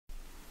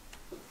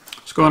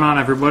What's going on,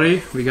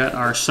 everybody? We got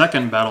our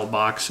second battle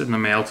box in the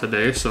mail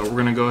today, so we're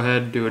going to go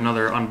ahead and do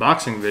another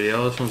unboxing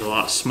video. This one's a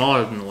lot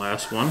smaller than the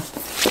last one.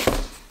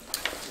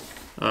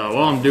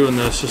 While I'm doing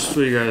this, just so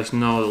you guys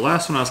know, the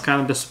last one I was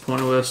kind of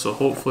disappointed with, so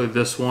hopefully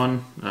this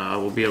one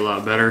will be a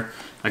lot better.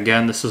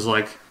 Again, this is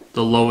like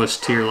the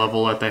lowest tier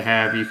level that they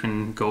have. You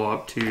can go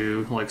up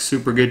to like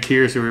super good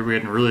tiers where we're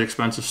getting really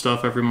expensive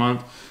stuff every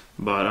month,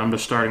 but I'm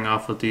just starting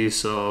off with these,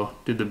 so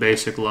do the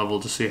basic level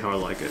to see how I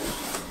like it.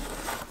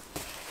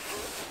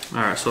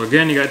 Alright, so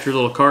again, you got your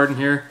little card in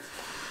here.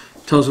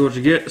 Tells you what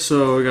you get.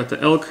 So we got the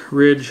Elk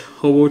Ridge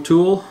Hobo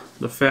Tool,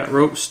 the Fat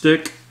Rope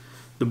Stick,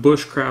 the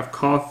Bushcraft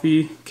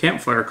Coffee,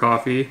 Campfire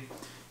Coffee,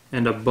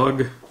 and a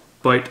Bug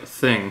Bite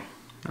Thing.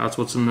 That's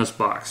what's in this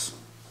box.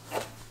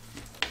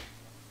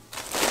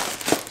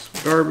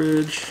 Some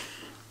garbage.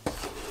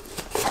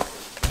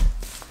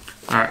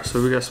 Alright,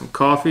 so we got some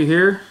coffee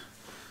here.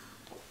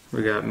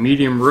 We got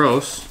medium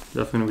roast.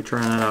 Definitely going to be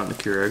trying that out in the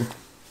Keurig.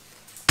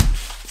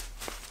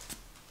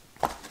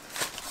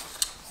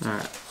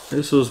 Alright,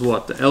 this is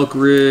what? The Elk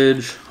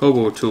Ridge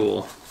Hobo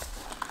Tool.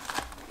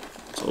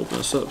 Let's open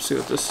this up, see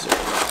what this is all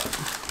about.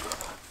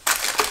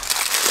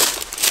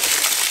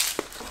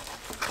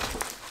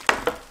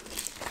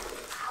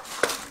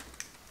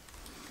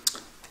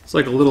 It's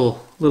like a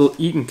little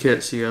eating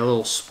kit, so you got a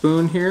little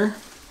spoon here.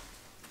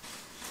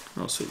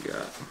 What else we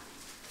got?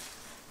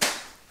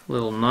 A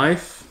little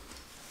knife.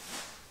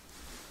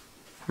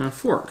 And a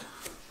fork.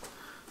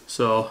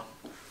 So,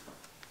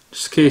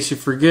 just in case you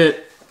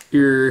forget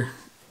your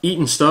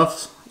eating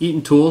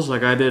tools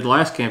like I did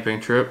last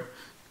camping trip,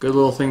 good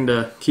little thing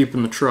to keep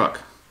in the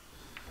truck.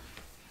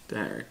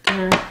 There,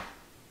 right there.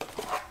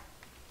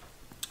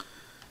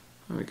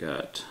 What we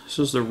got? This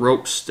is the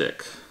rope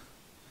stick.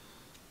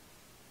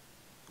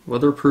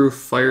 Weatherproof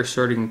fire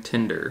starting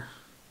tinder.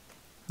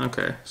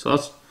 Okay, so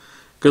that's a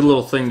good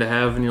little thing to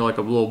have in your like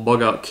a little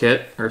bug out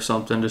kit or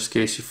something, just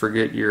in case you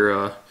forget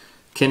your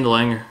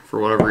kindling or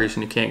for whatever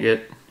reason you can't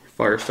get your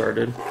fire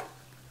started.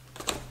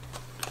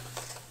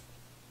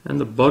 And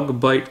the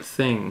Bug Bite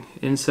Thing,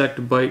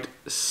 Insect Bite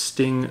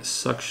Sting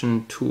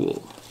Suction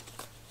Tool.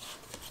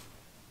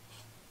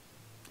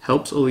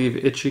 Helps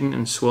alleviate itching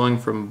and swelling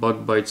from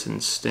bug bites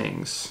and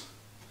stings.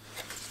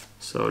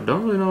 So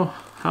don't really know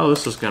how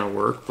this is going to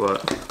work,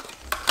 but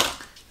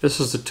this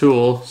is the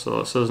tool, so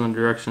it says in the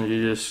directions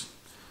you just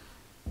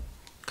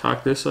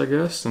cock this, I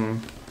guess,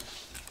 and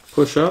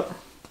push up,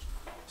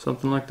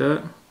 something like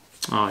that.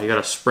 Oh, you got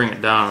to spring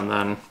it down and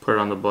then put it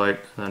on the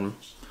bike and then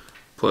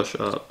push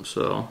up,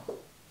 so...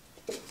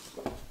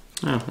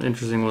 yeah,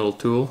 interesting little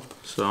tool.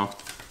 So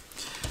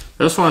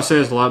this one I say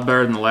is a lot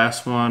better than the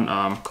last one.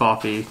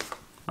 Coffee,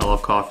 I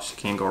love coffee, so you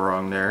can't go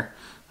wrong there.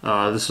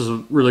 This is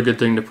a really good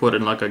thing to put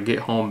in like a get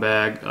home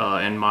bag.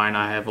 In mine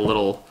I have a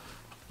little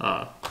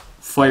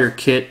fire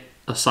kit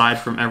aside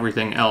from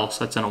everything else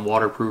that's in a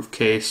waterproof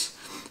case,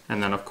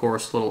 and then of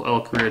course little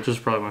Elk Ridge. This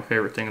is probably my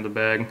favorite thing in the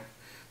bag,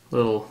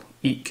 little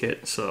eat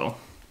kit. So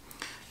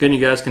again, you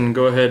guys can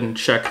go ahead and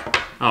check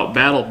out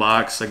Battle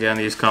Box. Again,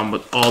 these come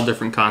with all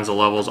different kinds of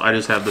levels. I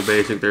just have the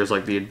basic. There's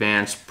like the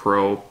Advanced,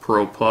 Pro,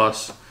 Pro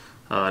Plus,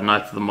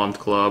 Knife of the Month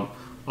Club,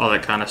 all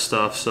that kind of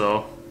stuff.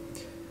 So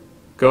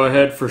go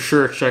ahead for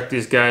sure, check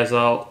these guys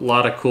out. A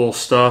lot of cool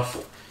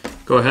stuff.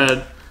 Go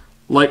ahead,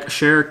 like,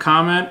 share,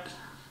 comment.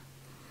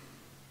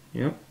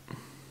 Yep.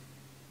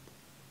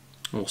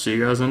 We'll see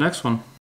you guys in the next one.